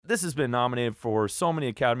this has been nominated for so many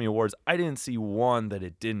Academy Awards. I didn't see one that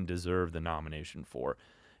it didn't deserve the nomination for.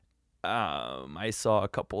 I saw a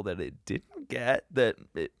couple that it didn't get.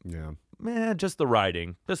 Just the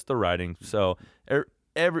writing. So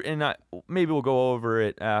maybe we'll go over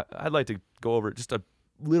it. I'd like to go over it just a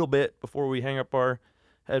little bit before we hang up our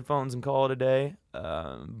headphones and call it a day.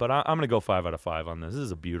 But I'm gonna go 5 out of 5 on this. This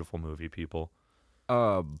is a beautiful movie, people.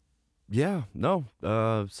 Same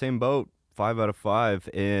boat. 5 out of 5,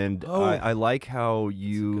 and I like how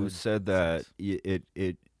you said that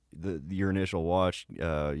your initial watch,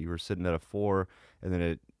 you were sitting at a 4, and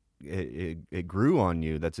then it grew on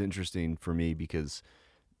you. That's interesting for me because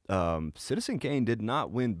Citizen Kane did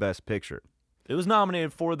not win Best Picture. It was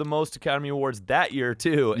nominated for the most Academy Awards that year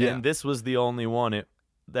too, and this was the only one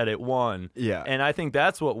that it won. Yeah, and I think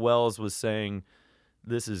that's what Wells was saying.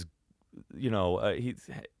 This is,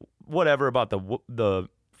 whatever about the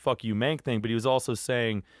fuck you Mank thing, but he was also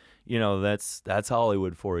saying, that's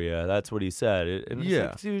Hollywood for you. That's what he said. And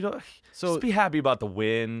yeah. Dude, just be happy about the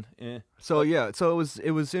win. So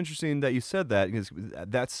it was interesting that you said that, because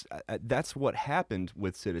that's what happened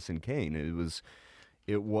with Citizen Kane.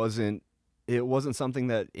 It wasn't something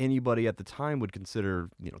that anybody at the time would consider,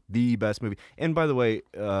 the best movie. And by the way,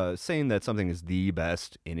 saying that something is the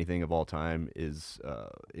best anything of all time is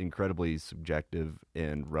incredibly subjective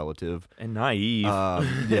and relative and naive.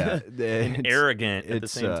 And arrogant at the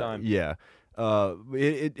same time. Yeah. I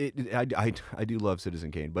do love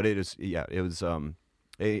Citizen Kane, but it was kind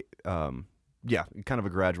of a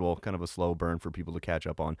gradual, kind of a slow burn for people to catch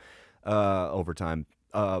up on over time.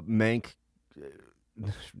 Mank.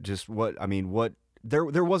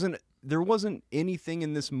 There wasn't anything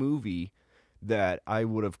in this movie that I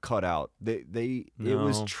would have cut out. It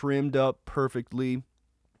was trimmed up perfectly.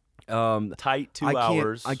 Tight 2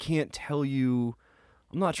 hours. I can't tell you.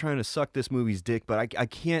 I'm not trying to suck this movie's dick, but I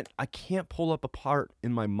can't pull up a part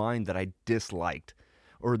in my mind that I disliked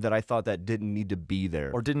or that I thought that didn't need to be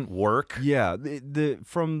there or didn't work. Yeah,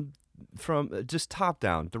 from just top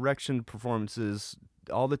down direction, performances,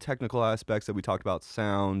 all the technical aspects that we talked about,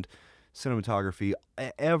 sound, cinematography,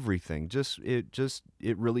 everything.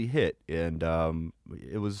 It really hit, and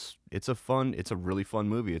it's a really fun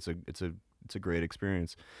movie. It's a great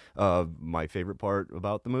experience. My favorite part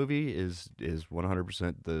about the movie is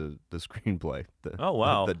 100% the screenplay.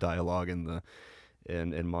 The dialogue and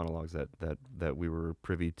and monologues that we were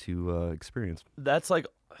privy to experience. That's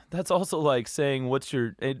also like saying what's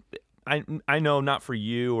your. I know not for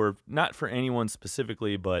you or not for anyone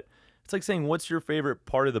specifically, but it's like saying what's your favorite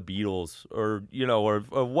part of the Beatles or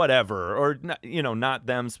or whatever, or not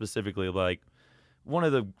them specifically, like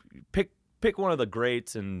pick one of the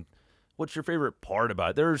greats and what's your favorite part about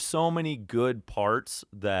it. There are so many good parts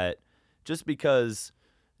that just because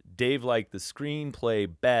Dave liked the screenplay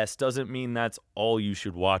best doesn't mean that's all you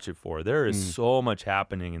should watch it for. There is so much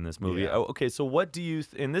happening in this movie. Yeah. Okay, so what do you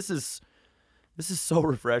and this is so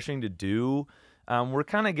refreshing to do. We're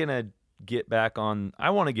kind of going to get back on... I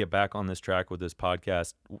want to get back on this track with this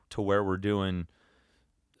podcast to where we're doing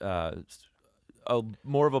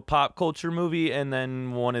more of a pop culture movie and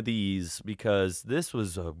then one of these, because this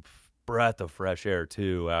was a breath of fresh air,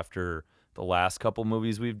 too, after the last couple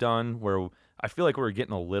movies we've done, where I feel like we're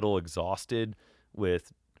getting a little exhausted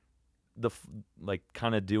with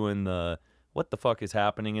kind of doing the what the fuck is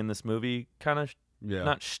happening in this movie kind of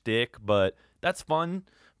not shtick, but that's fun.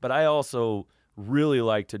 But I also really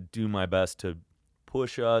like to do my best to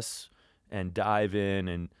push us and dive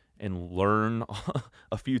in and learn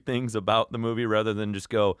a few things about the movie rather than just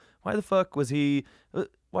go, why the fuck was he...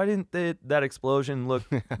 Why didn't that explosion look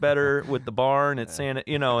better with the barn at Santa?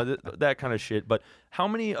 That kind of shit. But how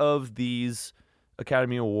many of these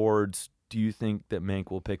Academy Awards do you think that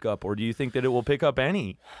Mank will pick up? Or do you think that it will pick up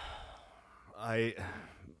any?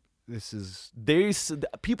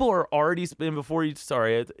 People are already spinning before you.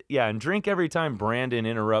 Sorry, and drink every time Brandon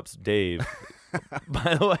interrupts Dave.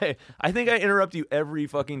 By the way, I think I interrupt you every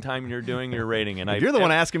fucking time you're doing your rating, and you're the one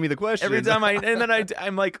asking me the question every time.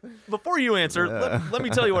 I'm like, before you answer, let me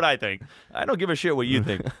tell you what I think. I don't give a shit what you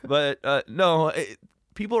think, but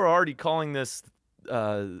people are already calling this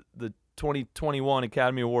the 2021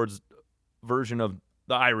 Academy Awards version of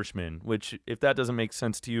The Irishman. Which, if that doesn't make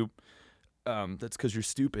sense to you, that's because you're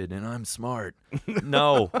stupid and I'm smart.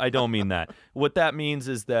 No, I don't mean that. What that means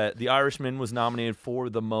is that The Irishman was nominated for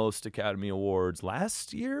the most Academy Awards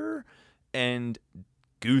last year and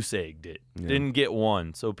goose-egged it. Yeah. Didn't get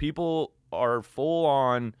one. So people are full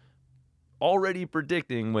on already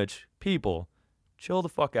predicting, which people, chill the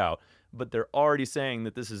fuck out. But they're already saying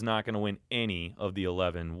that this is not going to win any of the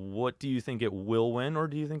 11. What do you think it will win, or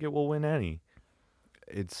do you think it will win any?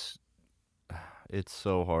 it's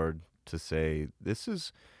so hard to say. This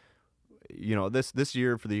is, this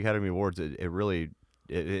year for the Academy Awards, it really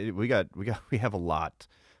we have a lot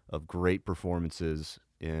of great performances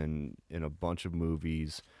in a bunch of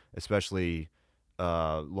movies, especially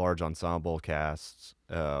large ensemble casts.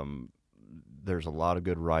 There's a lot of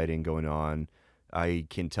good writing going on. I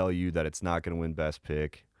can tell you that it's not going to win Best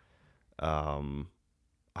Pick.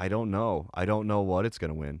 I don't know. I don't know what it's going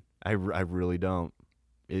to win. I really don't.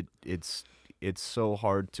 It's so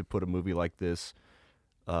hard to put a movie like this,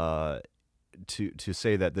 to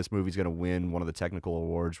say that this movie's going to win one of the technical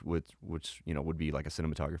awards, which would be like a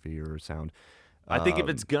cinematography or sound. I think if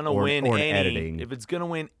it's gonna or win an any, editing. if it's gonna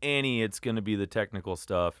win any, it's gonna be the technical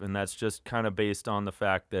stuff, and that's just kind of based on the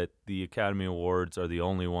fact that the Academy Awards are the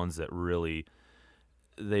only ones that really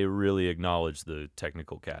acknowledge the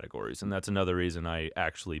technical categories, and that's another reason I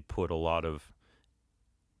actually put a lot of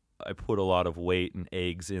weight and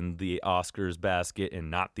eggs in the Oscars basket and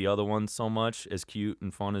not the other ones so much. As cute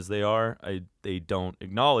and fun as they are, they don't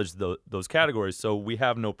acknowledge those categories, so we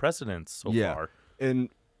have no precedence so far. And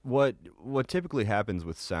what typically happens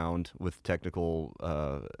with sound, with technical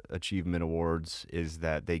achievement awards, is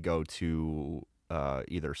that they go to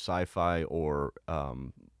either sci-fi or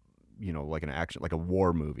like an action, like a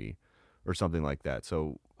war movie or something like that.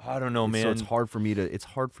 So I don't know, man. So it's hard for me to.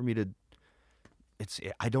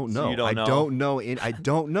 I don't know. So you don't know? I don't know. I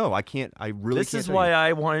don't know. I can't. I really. This can't is tell why you.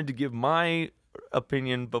 I wanted to give my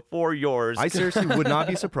opinion before yours. I seriously would not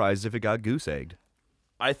be surprised if it got goose egged.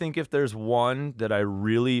 I think if there's one that I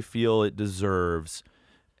really feel it deserves,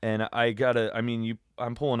 and I'm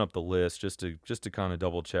pulling up the list just to kind of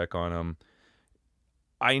double check on them.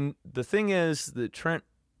 The thing is that Trent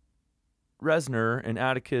Reznor and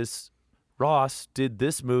Atticus Ross did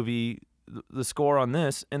this movie, the score on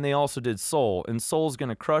this, and they also did Soul, and Soul's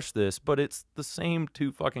gonna crush this, but it's the same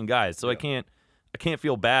two fucking guys, so I can't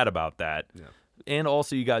feel bad about that. Yeah. And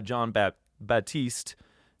also you got John Baptiste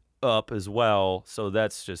up as well, so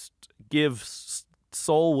that's just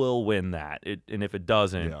Soul will win that. And if it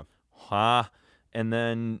doesn't, and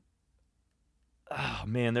then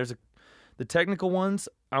there's the technical ones.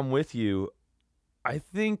 I'm with you. I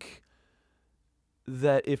think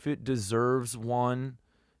that if it deserves one,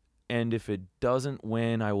 and if it doesn't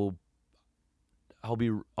win, I'll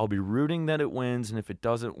be rooting that it wins, and if it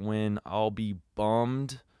doesn't win, I'll be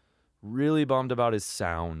bummed, really bummed about his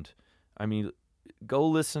sound. I mean, go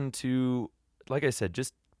listen to, like I said,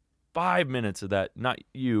 just 5 minutes of that. Not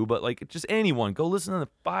you, but like just anyone. Go listen to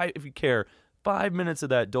if you care, 5 minutes of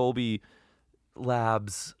that Dolby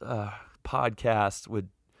Labs podcast with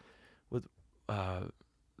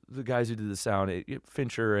the guys who did the sound,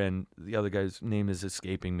 Fincher, and the other guy's name is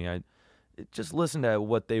escaping me. Just listen to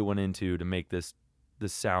what they went into to make this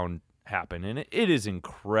sound happen, and it is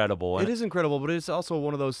incredible. It is incredible, but it's also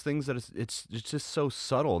one of those things that it's just so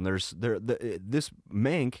subtle. And this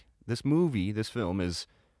movie, this film is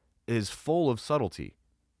full of subtlety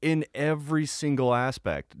in every single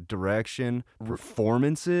aspect: direction,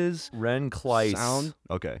 performances, Ren Kleiss, sound.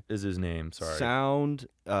 Okay, is his name. Sorry, sound.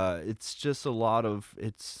 It's just a lot of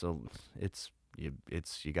you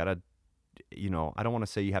gotta, I don't want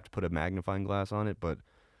to say you have to put a magnifying glass on it, but.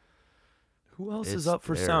 Who else is up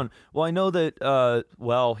for sound? Well, I know that,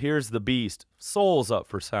 here's the beast. Soul's up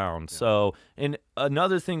for sound. Yeah. So, and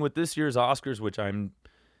another thing with this year's Oscars, which I'm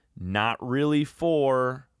not really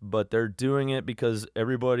for, but they're doing it because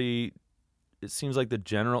everybody, it seems like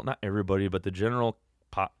not everybody, but the general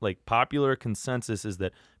popular consensus is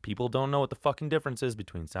that people don't know what the fucking difference is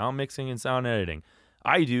between sound mixing and sound editing.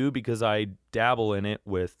 I do, because I've dabbled in it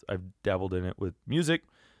with music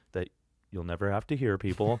that you'll never have to hear,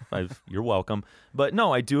 people. You're welcome. But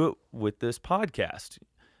no, I do it with this podcast.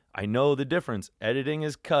 I know the difference. Editing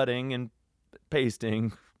is cutting and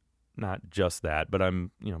pasting. Not just that, but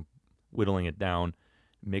I'm, whittling it down.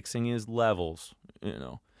 Mixing is levels,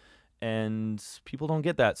 And people don't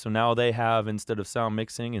get that. So now they have, instead of sound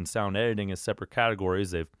mixing and sound editing as separate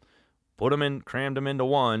categories, they've crammed them into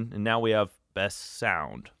one, and now we have best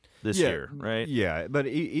sound this year, right? Yeah, but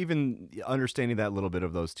even understanding that little bit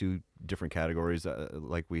of those two different categories,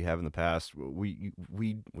 like we have in the past, we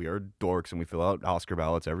are dorks and we fill out Oscar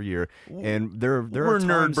ballots every year, and we're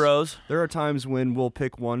nerd bros. There are times when we'll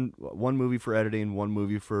pick one movie for editing, one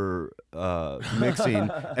movie for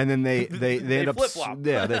mixing, and then they end up flip-flop.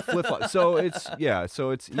 Yeah, they flip flop. So it's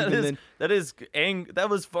that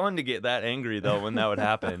was fun to get that angry though when that would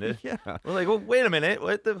happen. Yeah, we're like, well, wait a minute,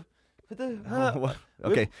 what the. What?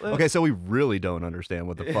 Okay, so we really don't understand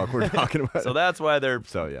what the fuck we're talking about. So that's why they're.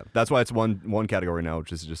 So yeah, that's why it's one category now,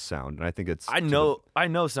 which is just sound, and I think it's. I know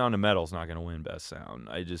Sound of Metal's not going to win Best Sound.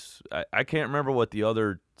 I can't remember what the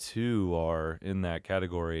other two are in that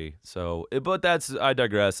category. So, but I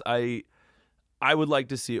digress. I would like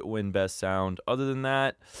to see it win Best Sound. Other than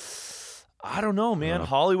that, I don't know, man.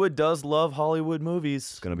 Hollywood does love Hollywood movies.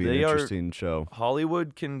 It's going to be an interesting show.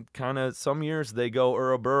 Hollywood can kind of, some years they go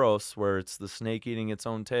Ouroboros, where it's the snake eating its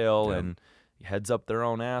own tail and heads up their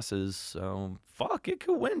own asses. So, fuck, it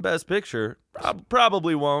could win Best Picture.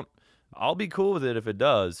 Probably won't. I'll be cool with it if it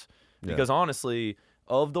does. Because honestly,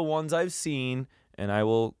 of the ones I've seen, and I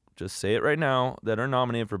will just say it right now, that are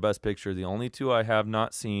nominated for Best Picture, the only two I have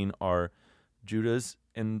not seen are Judas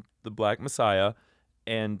and the Black Messiah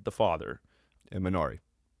and The Father. And Minari.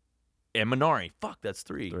 Fuck, that's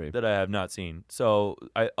three that I have not seen. So,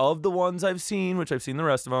 of the ones I've seen, which I've seen the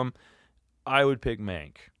rest of them, I would pick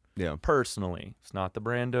Mank. Yeah. Personally. It's not the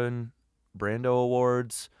Brando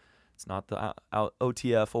Awards. It's not the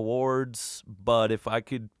OTF Awards. But if I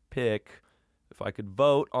could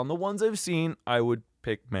vote on the ones I've seen, I would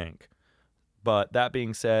pick Mank. But that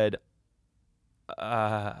being said,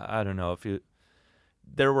 I don't know.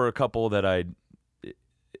 There were a couple that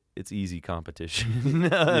it's easy competition.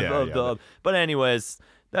 But anyways,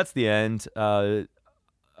 that's the end. I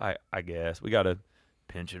guess we got to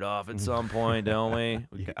pinch it off at some point, don't we?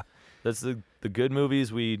 Yeah. That's the good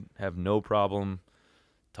movies we have no problem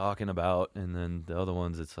talking about, and then the other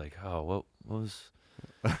ones, it's like, oh, what was?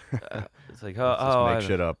 It's like, just make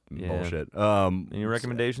shit up, bullshit. Any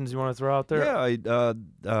recommendations you want to throw out there? Yeah,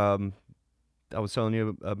 I was telling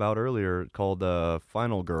you about earlier, called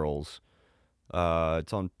Final Girls.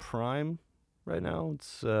 It's on Prime right now.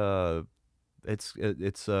 It's a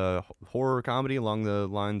horror comedy along the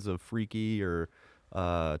lines of Freaky or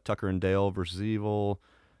Tucker and Dale versus Evil.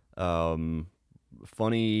 Funny,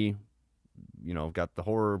 got the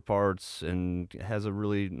horror parts and has a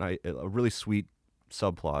really sweet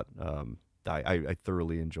subplot. I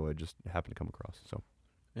thoroughly enjoyed. Just happened to come across. So.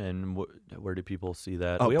 And where do people see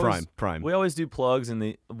that? Oh, Prime. We always do plugs,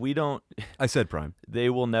 and we don't. I said Prime. They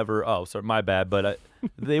will never. Oh, sorry, my bad. But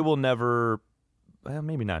they will never. Well,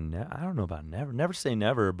 maybe not. I don't know about never. Never say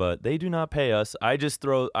never, but they do not pay us. I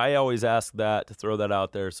always ask that to throw that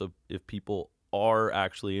out there. So if people are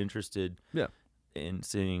actually interested, in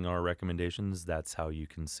seeing our recommendations, that's how you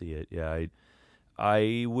can see it. Yeah,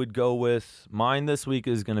 I would go with mine this week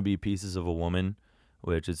is going to be Pieces of a Woman,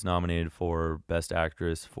 which is nominated for Best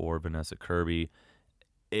Actress for Vanessa Kirby.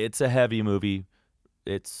 It's a heavy movie.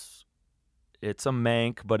 It's a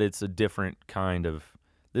Mank, but it's a different kind of.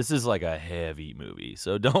 This is like a heavy movie,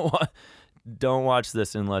 so don't watch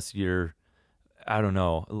this unless you're, I don't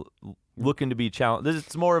know, looking to be challenged.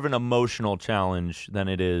 It's more of an emotional challenge than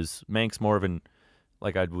it is. Mank's more of an,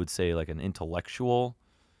 like I would say, like an intellectual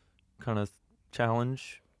kind of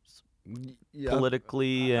challenge. Yeah,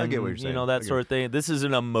 politically and I get what you're saying. That sort of thing. This is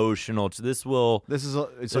an emotional. This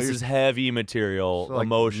is heavy material, so like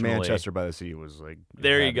emotionally. Manchester by the Sea was like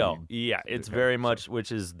there. Heavy. You go. Yeah, it's very much.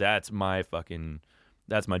 That's my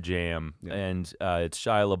jam. Yeah. And it's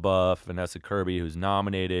Shia LaBeouf, Vanessa Kirby, who's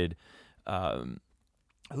nominated.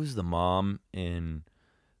 Who's the mom in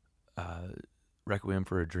Requiem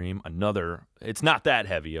for a Dream? It's not that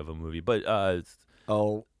heavy of a movie, but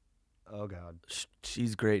Oh God,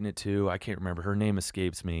 she's great in it too. I can't remember her name.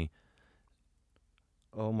 Escapes me.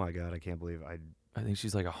 Oh my God, I can't believe I think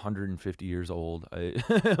she's like 150 years old.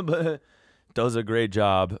 But does a great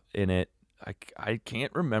job in it. I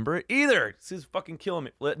can't remember it either. This is fucking killing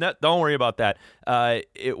me. Don't worry about that.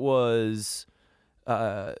 It was.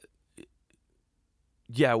 It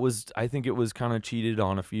was. I think it was kind of cheated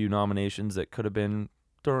on a few nominations that could have been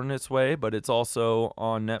thrown its way, but it's also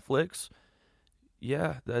on Netflix.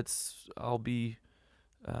 Yeah, I'll be,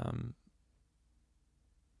 I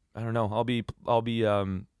don't know. I'll be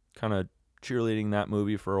kind of cheerleading that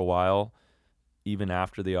movie for a while, even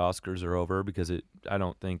after the Oscars are over, because I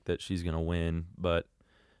don't think that she's gonna win. But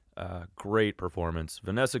great performance,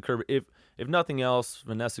 Vanessa Kirby. If nothing else,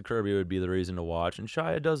 Vanessa Kirby would be the reason to watch, and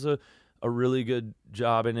Shia does a really good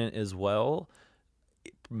job in it as well.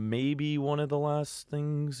 Maybe one of the last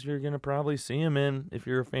things you're gonna probably see him in if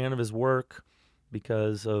you're a fan of his work,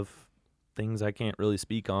 because of things I can't really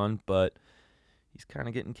speak on, but he's kind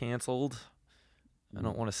of getting canceled. I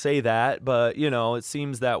don't want to say that, but, it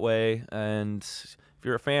seems that way. And if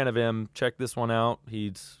you're a fan of him, check this one out.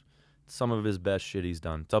 He's some of his best shit he's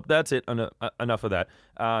done. So that's it. Enough of that.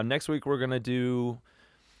 Next week, we're going to do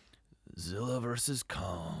Zilla versus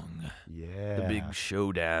Kong. Yeah. The big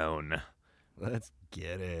showdown. Let's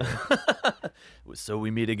get it. So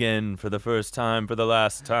we meet again for the first time, for the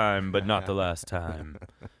last time, but not the last time.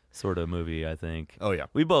 Sort of movie, I think. Oh yeah.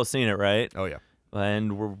 We've both seen it, right? Oh yeah.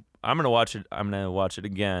 And I'm gonna watch it. I'm gonna watch it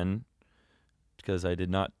again because I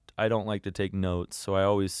don't like to take notes, so I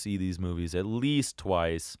always see these movies at least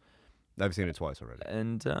twice. I've seen it twice already.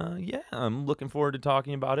 And yeah, I'm looking forward to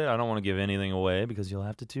talking about it. I don't want to give anything away because you'll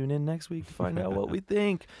have to tune in next week to find out what we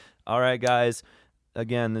think. All right, guys.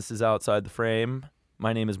 Again, this is Outside the Frame.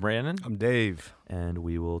 My name is Brandon. I'm Dave. And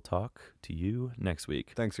we will talk to you next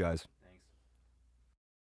week. Thanks, guys.